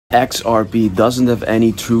XRP doesn't have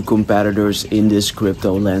any true competitors in this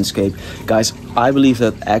crypto landscape. Guys, I believe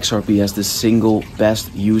that XRP has the single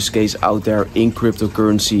best use case out there in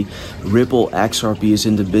cryptocurrency. Ripple XRP is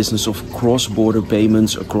in the business of cross-border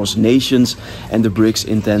payments across nations, and the BRICS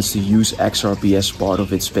intends to use XRP as part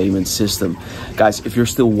of its payment system. Guys, if you're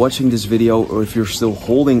still watching this video or if you're still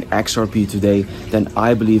holding XRP today, then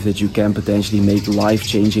I believe that you can potentially make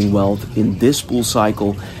life-changing wealth in this bull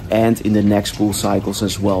cycle and in the next bull cycles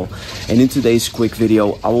as well. And in today's quick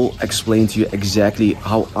video, I will explain to you exactly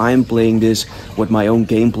how I'm playing this, what my own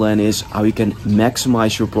game plan is, how you can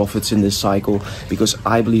maximize your profits in this cycle, because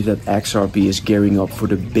I believe that XRP is gearing up for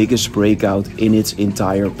the biggest breakout in its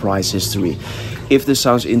entire price history. If this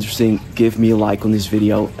sounds interesting, give me a like on this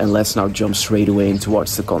video and let's now jump straight away in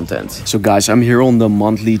towards the content. So guys, I'm here on the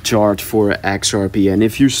monthly chart for XRP, and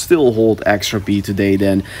if you still hold XRP today,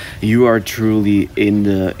 then you are truly in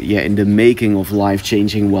the making of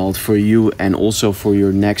life-changing wealth for you and also for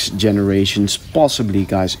your next generations, possibly,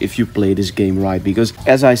 guys, if you play this game right. Because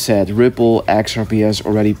as I said, Ripple XRP has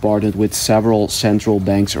already partnered with several central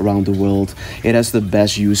banks around the world. It has the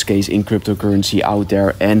best use case in cryptocurrency out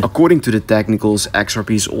there, and according to the technicals,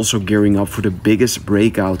 XRP is also gearing up for the biggest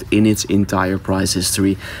breakout in its entire price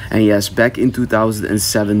history. And yes, back in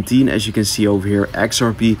 2017, as you can see over here,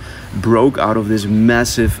 XRP broke out of this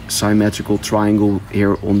massive symmetrical triangle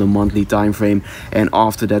here on the monthly time frame, and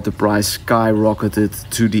after that the price skyrocketed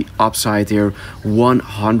to the upside here,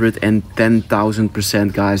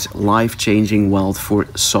 110,000%, guys. Life-changing wealth for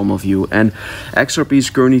some of you. And XRP is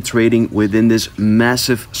currently trading within this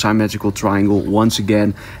massive symmetrical triangle once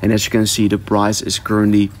again, and as you can see, the price is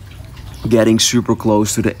currently getting super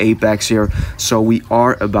close to the apex here. So we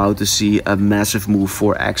are about to see a massive move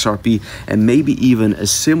for XRP, and maybe even a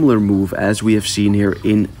similar move as we have seen here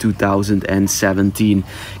in 2017.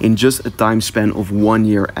 In just a time span of 1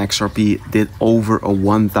 year, XRP did over a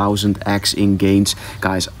 1000x in gains.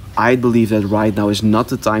 Guys, I believe that right now is not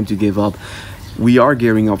the time to give up. We are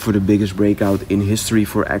gearing up for the biggest breakout in history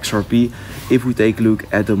for XRP. If we take a look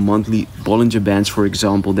at the monthly Bollinger Bands, for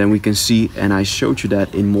example, then we can see, and I showed you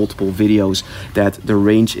that in multiple videos, that the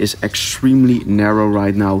range is extremely narrow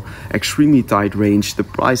right now, extremely tight range. The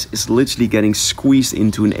price is literally getting squeezed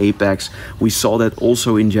into an apex. We saw that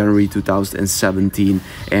also in January 2017,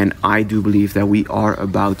 and I do believe that we are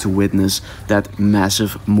about to witness that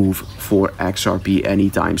massive move for XRP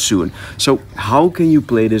anytime soon. So how can you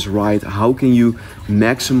play this right? How can you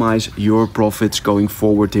maximize your profits going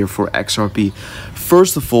forward here for XRP?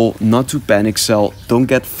 First of all, not to panic sell. Don't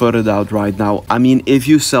get flooded out right now. I mean, if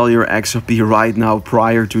you sell your XRP right now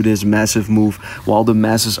prior to this massive move, while the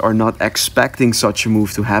masses are not expecting such a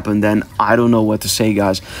move to happen, then I don't know what to say,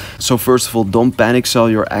 guys. So first of all, don't panic sell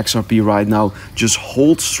your XRP right now. Just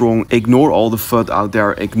hold strong. Ignore all the FUD out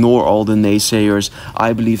there. Ignore all the naysayers.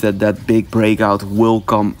 I believe that that big breakout will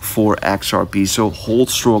come for XRP. So hold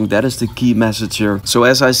strong. That is the key message here. So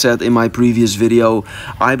as I said in my previous video,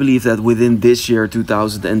 I believe that within this year,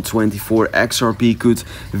 2024, XRP could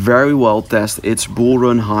very well test its bull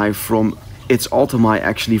run high from its all-time high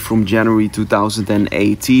actually from January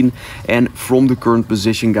 2018, and from the current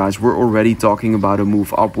position, guys, we're already talking about a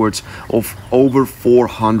move upwards of over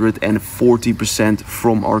 440%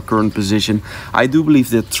 from our current position. I do believe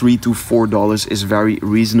that $3 to $4 is very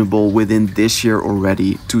reasonable within this year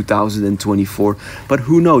already, 2024, but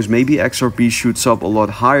who knows, maybe XRP shoots up a lot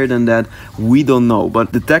higher than that. We don't know.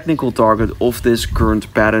 But the technical target of this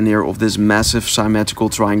current pattern here, of this massive symmetrical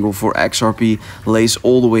triangle for XRP, lays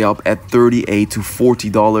all the way up at $38 to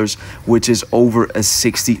 $40, which is over a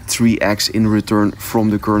 63x in return from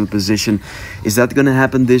the current position. Is that going to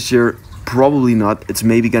happen this year? Probably not. It's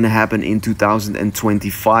maybe going to happen in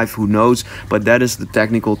 2025, who knows, but that is the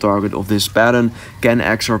technical target of this pattern. Can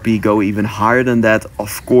XRP go even higher than that?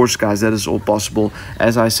 Of course, guys, that is all possible.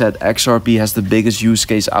 As I said, XRP has the biggest use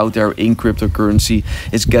case out there in cryptocurrency.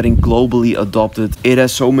 It's getting globally adopted. It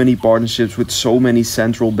has so many partnerships with so many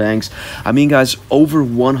central banks. I mean, guys, over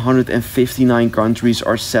 159 countries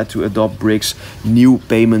are set to adopt BRICS new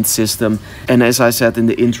payment system, and as I said in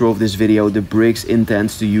the intro of this video, the BRICS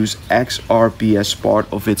intends to use XRP as part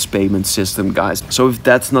of its payment system, guys. So if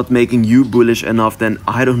that's not making you bullish enough, then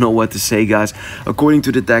I don't know what to say, guys. According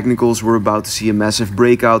to the technicals, we're about to see a massive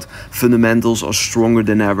breakout. Fundamentals are stronger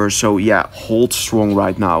than ever. So yeah, hold strong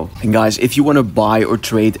right now. And guys, if you want to buy or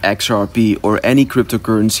trade XRP or any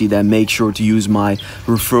cryptocurrency, then make sure to use my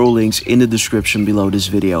referral links in the description below this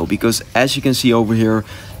video, because as you can see over here,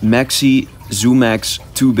 MEXC, ZoomX,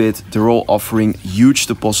 TOOBIT, they're all offering huge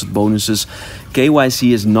deposit bonuses.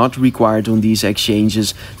 KYC is not required on these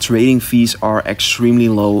exchanges. Trading fees are extremely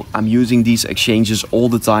low. I'm using these exchanges all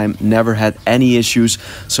the time, never had any issues.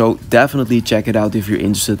 So definitely check it out if you're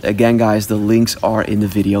interested. Again, guys, the links are in the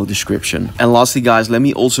video description. And lastly, guys, let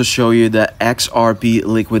me also show you the XRP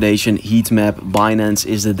liquidation heat map. Binance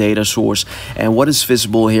is the data source. And what is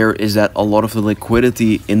visible here is that a lot of the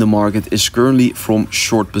liquidity in the market is currently from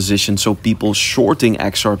short positions. So people shorting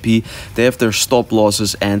XRP, they have their stop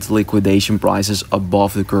losses and liquidation prices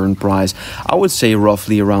above the current price. I would say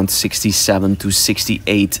roughly around 67 to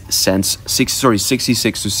 68 cents,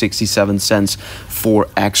 66 to 67 cents for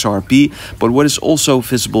XRP. But what is also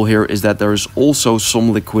visible here is that there is also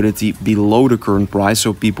some liquidity below the current price,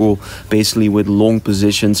 so people basically with long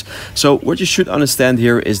positions. So what you should understand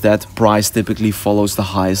here is that price typically follows the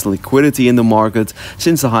highest liquidity in the market.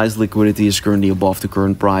 Since the highest liquidity is currently above the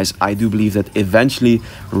current price, I do believe that eventually,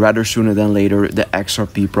 rather sooner than later, the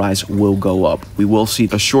XRP price will go up. We will see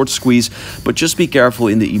a short squeeze, but just be careful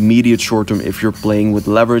in the immediate short term if you're playing with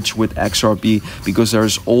leverage with XRP, because there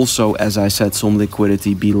is also, as I said, some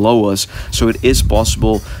liquidity below us. So it is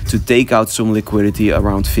possible to take out some liquidity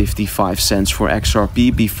around 55 cents for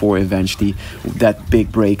XRP before eventually that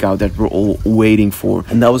big breakout that we're all waiting for.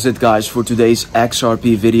 And that was it, guys, for today's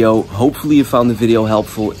XRP video. Hopefully you found the video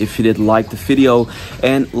helpful. If you did, like the video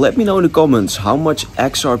and let me know in the comments how much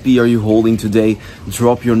XRP are you holding today.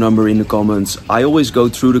 Drop your number in the comments. I always go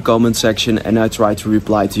through the comment section and I try to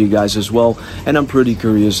reply to you guys as well, and I'm pretty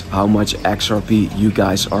curious how much XRP you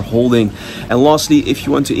guys are holding. And lastly, if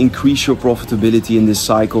you want to increase your profitability in this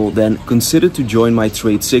cycle, then consider to join my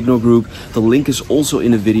trade signal group. The link is also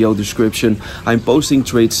in the video description. I'm posting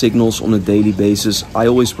trade signals on a daily basis. I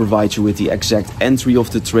always provide you with the exact entry of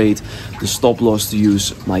the trade, the stop loss to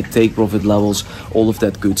use, my take profit levels, all of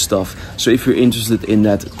that good stuff. So if you're interested in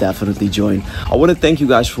that, definitely join. I want to thank you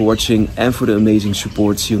guys for watching and for the amazing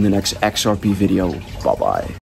support. See you in the next XRP video. Bye bye.